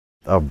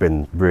I've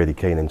been really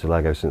keen into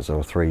Lego since I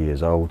was 3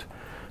 years old,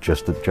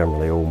 just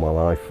generally all my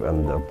life,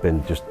 and I've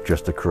been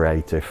just a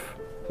creative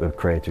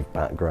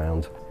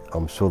background.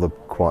 I'm sort of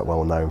quite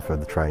well known for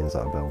the trains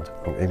that I build.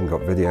 I've even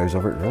got videos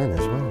of it running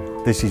as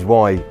well. This is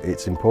why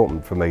it's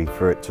important for me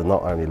for it to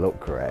not only look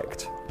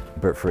correct,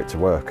 but for it to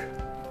work.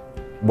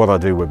 What I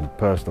do with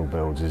personal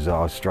builds is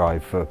I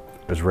strive for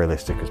as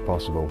realistic as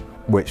possible,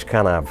 which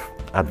can have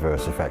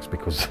adverse effects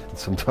because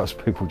sometimes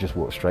people just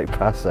walk straight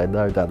past saying,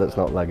 "No, Dad, that's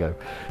not Lego."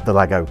 The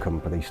Lego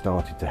company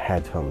started to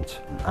headhunt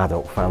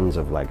adult fans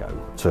of Lego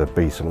to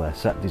be some of their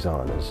set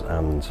designers,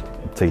 and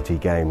TT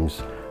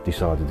Games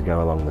decided to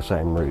go along the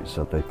same route,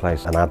 so they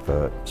placed an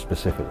advert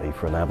specifically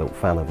for an adult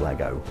fan of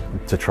Lego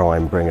to try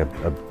and bring a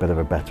bit of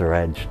a better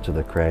edge to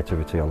the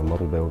creativity on the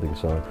model building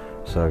side.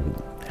 So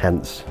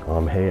hence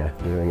I'm here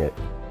doing it.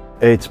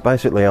 It's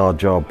basically our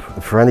job.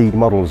 For any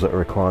models that are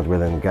required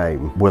within the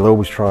game, we'll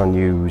always try and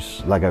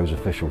use Lego's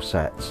official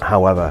sets.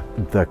 However,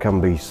 there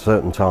can be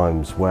certain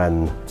times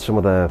when some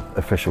of the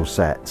official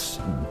sets,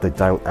 they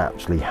don't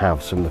actually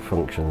have some of the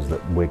functions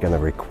that we're going to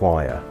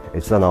require.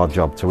 It's then our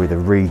job to either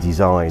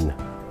redesign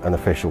an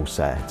official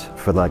set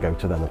for Lego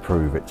to then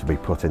approve it to be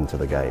put into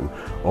the game,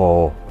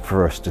 or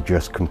for us to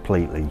just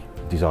completely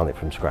design it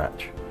from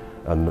scratch.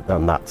 And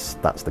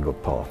that's the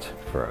good part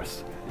for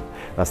us.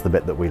 That's the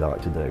bit that we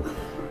like to do.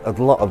 A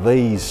lot of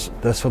these,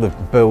 they're sort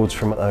of builds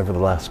from over the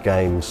last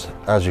games.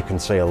 As you can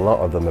see, a lot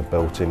of them are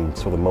built in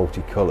sort of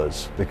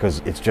multi-colours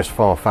because it's just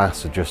far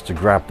faster just to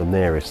grab the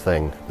nearest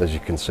thing. As you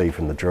can see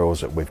from the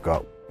drawers that we've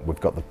got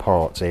the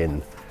parts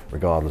in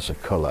regardless of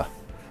colour.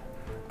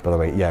 But I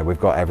mean, yeah, we've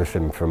got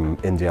everything from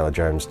Indiana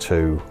Jones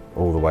 2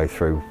 all the way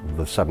through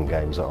the 7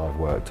 games that I've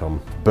worked on.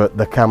 But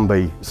there can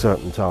be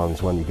certain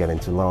times when you get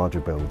into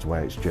larger builds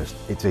where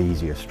it's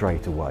easier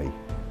straight away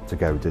to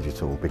go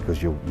digital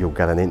because you'll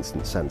get an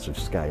instant sense of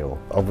scale.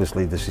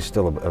 Obviously this is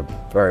still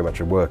very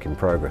much a work in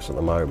progress at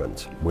the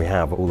moment. We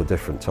have all the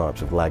different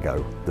types of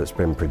Lego that's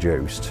been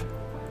produced.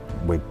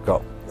 We've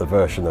got a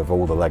version of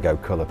all the Lego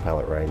colour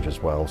palette range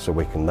as well, so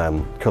we can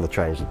then colour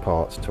change the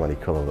parts to any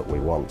colour that we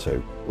want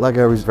to.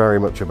 Lego is very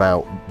much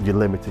about you're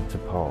limited to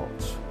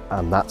parts,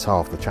 and that's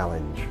half the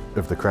challenge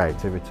of the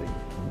creativity.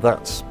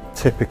 That's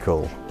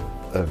typical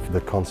of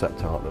the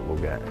concept art that we'll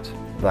get.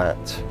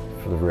 That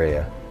for the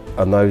rear.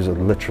 And those are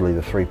literally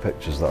the 3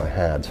 pictures that I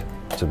had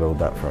to build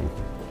that from.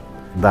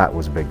 That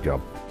was a big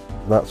job.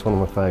 That's one of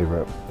my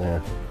favourite,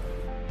 yeah.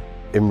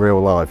 In real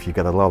life you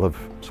get a lot of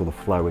sort of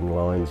flowing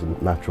lines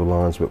and natural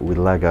lines, but with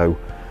Lego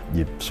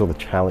you're sort of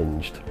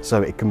challenged.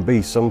 So it can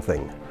be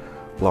something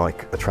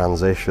like a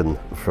transition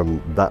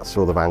from that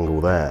sort of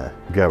angle there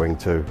going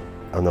to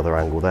another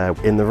angle there.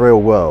 In the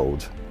real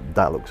world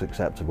that looks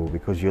acceptable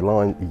because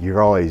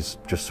your eyes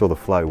just sort of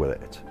flow with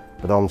it.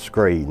 But on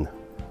screen,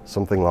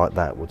 something like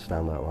that would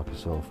stand out like a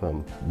sore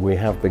thumb. We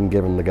have been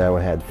given the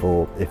go-ahead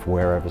for if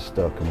we're ever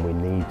stuck and we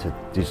need to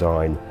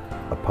design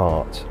a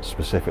part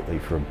specifically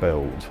for a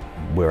build,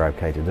 we're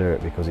okay to do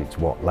it because it's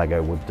what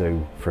Lego would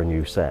do for a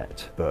new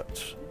set.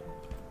 But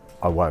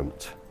I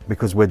won't,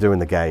 because we're doing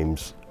the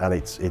games and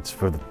it's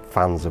for the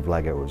fans of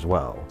Lego as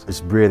well.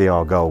 It's really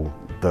our goal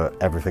that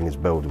everything is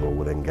buildable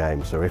within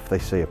games, so if they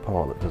see a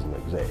part that doesn't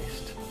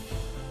exist,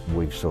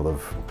 we've sort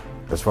of,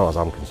 as far as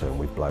I'm concerned,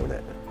 we've blown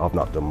it. I've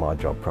not done my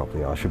job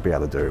properly. I should be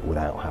able to do it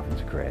without having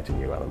to create a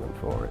new element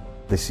for it.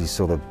 This is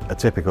sort of a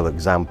typical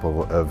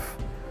example of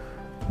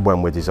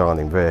when we're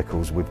designing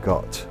vehicles, we've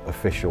got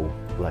official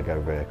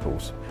Lego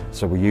vehicles.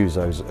 So we use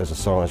those as a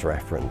size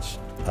reference,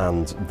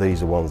 and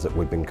these are ones that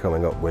we've been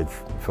coming up with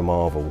for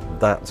Marvel.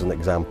 That's an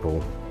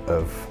example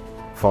of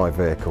 5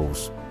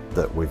 vehicles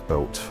that we've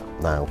built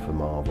now for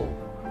Marvel.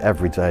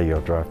 Every day I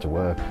drive to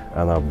work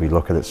and I'll be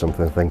looking at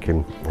something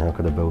thinking, how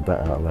could I build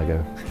that out of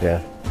Lego?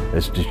 Yeah,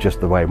 it's just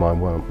the way my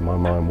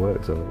mind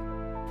works, I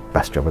think.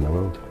 Best job in the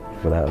world,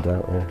 without a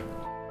doubt, yeah.